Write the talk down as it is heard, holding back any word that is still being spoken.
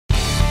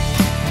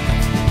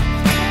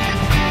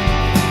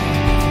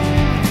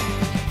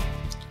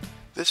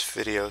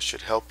video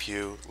should help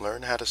you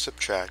learn how to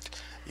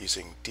subtract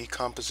using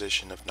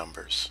decomposition of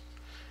numbers.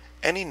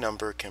 Any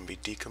number can be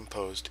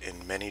decomposed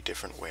in many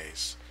different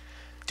ways.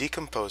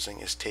 Decomposing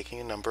is taking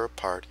a number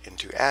apart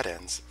into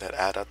addends that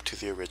add up to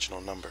the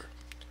original number.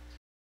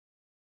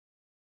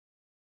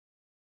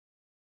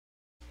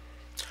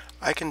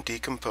 I can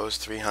decompose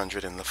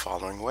 300 in the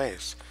following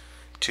ways.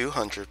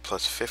 200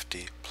 plus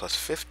 50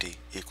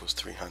 equals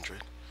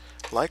 300.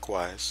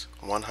 Likewise,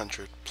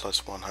 100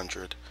 plus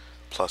 100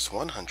 plus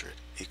 100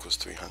 equals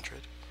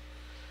 300.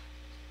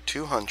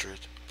 200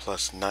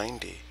 plus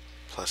 90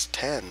 plus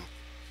 10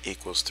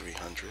 equals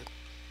 300.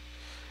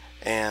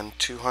 And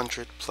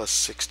 200 plus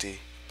 60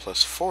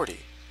 plus 40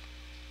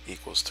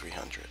 equals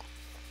 300.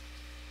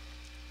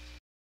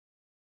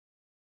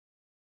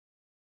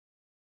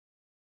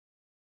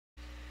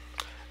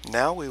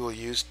 Now we will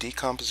use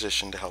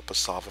decomposition to help us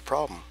solve a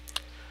problem.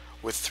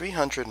 With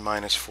 300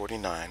 minus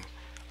 49,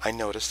 I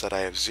notice that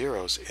I have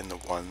zeros in the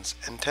 1s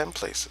and 10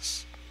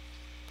 places.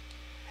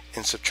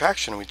 In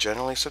subtraction, we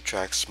generally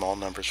subtract small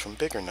numbers from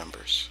bigger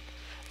numbers.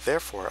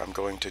 Therefore, I'm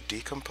going to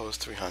decompose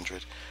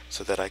 300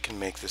 so that I can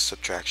make this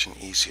subtraction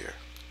easier.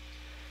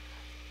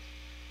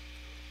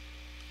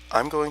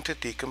 I'm going to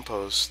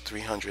decompose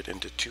 300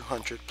 into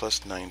 200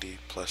 plus 90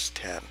 plus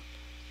 10.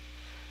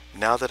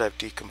 Now that I've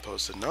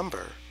decomposed the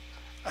number,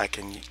 I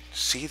can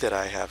see that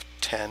I have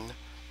 10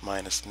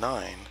 minus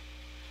 9.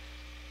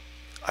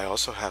 I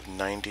also have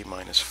 90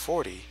 minus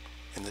 40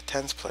 in the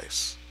tens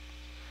place.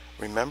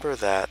 Remember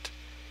that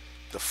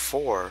the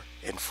 4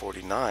 in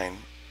 49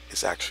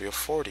 is actually a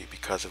 40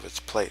 because of its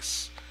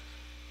place.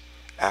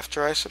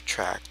 After I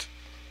subtract,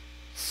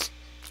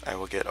 I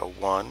will get a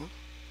 1,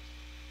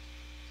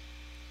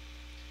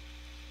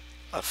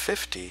 a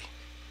 50,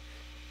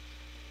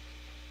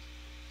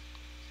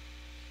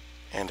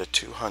 and a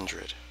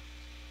 200.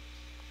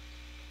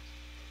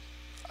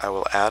 I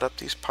will add up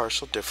these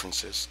partial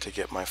differences to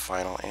get my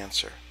final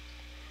answer.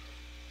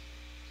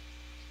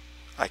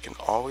 I can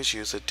always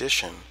use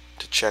addition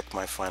to check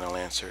my final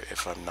answer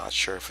if I'm not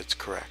sure if it's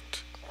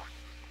correct.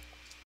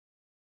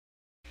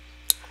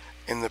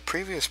 In the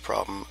previous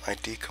problem, I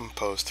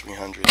decomposed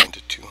 300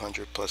 into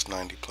 200 plus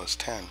 90 plus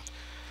 10.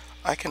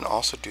 I can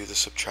also do the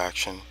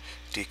subtraction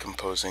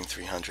decomposing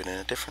 300 in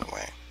a different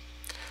way.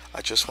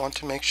 I just want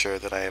to make sure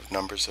that I have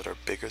numbers that are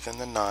bigger than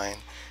the 9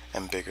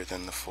 and bigger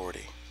than the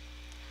 40.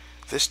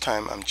 This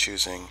time I'm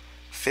choosing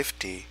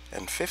 50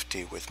 and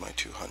 50 with my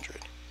 200.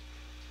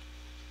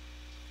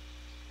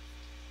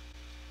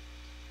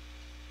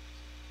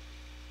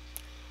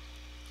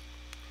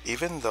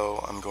 Even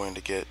though I'm going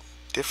to get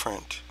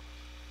different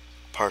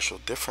partial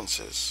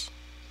differences,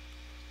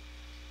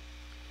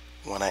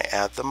 when I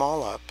add them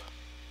all up,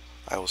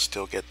 I will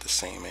still get the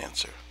same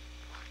answer.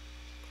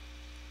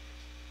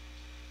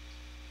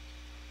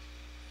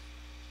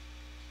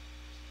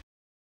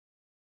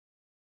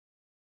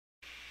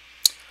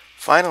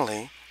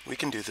 Finally, we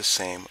can do the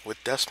same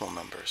with decimal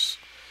numbers.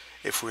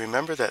 If we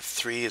remember that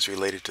 3 is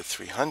related to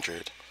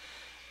 300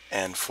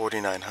 and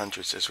 49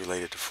 hundredths is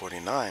related to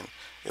 49,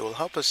 it will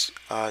help us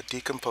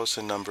decompose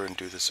the number and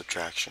do the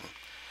subtraction.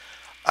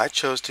 I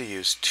chose to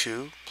use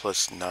 2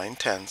 plus 9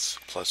 tenths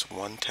plus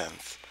 1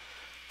 tenth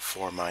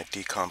for my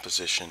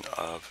decomposition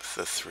of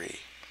the 3.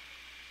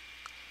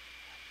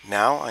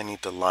 Now I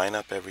need to line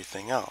up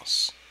everything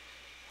else.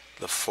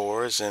 The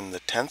 4 is in the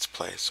tenths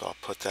place, so I'll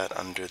put that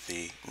under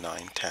the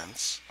 9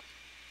 tenths.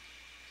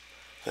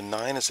 The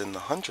 9 is in the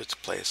hundredths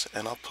place,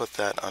 and I'll put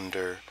that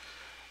under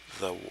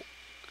the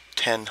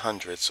 10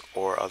 hundredths,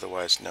 or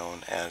otherwise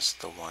known as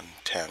the 1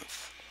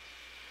 tenth.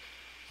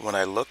 When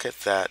I look at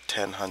that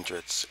 10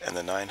 hundredths and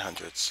the 9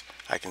 hundredths,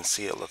 I can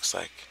see it looks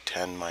like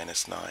 10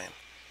 minus 9.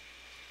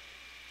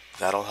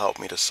 That'll help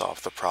me to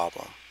solve the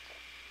problem.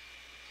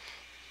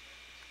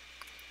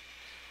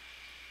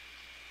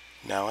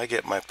 Now I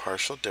get my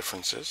partial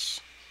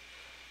differences,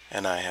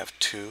 and I have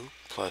 2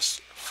 plus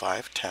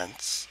 5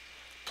 tenths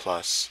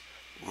plus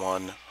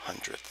 1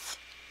 hundredth.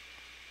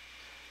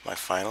 My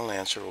final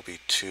answer will be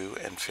 2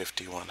 and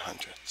 51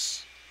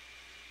 hundredths.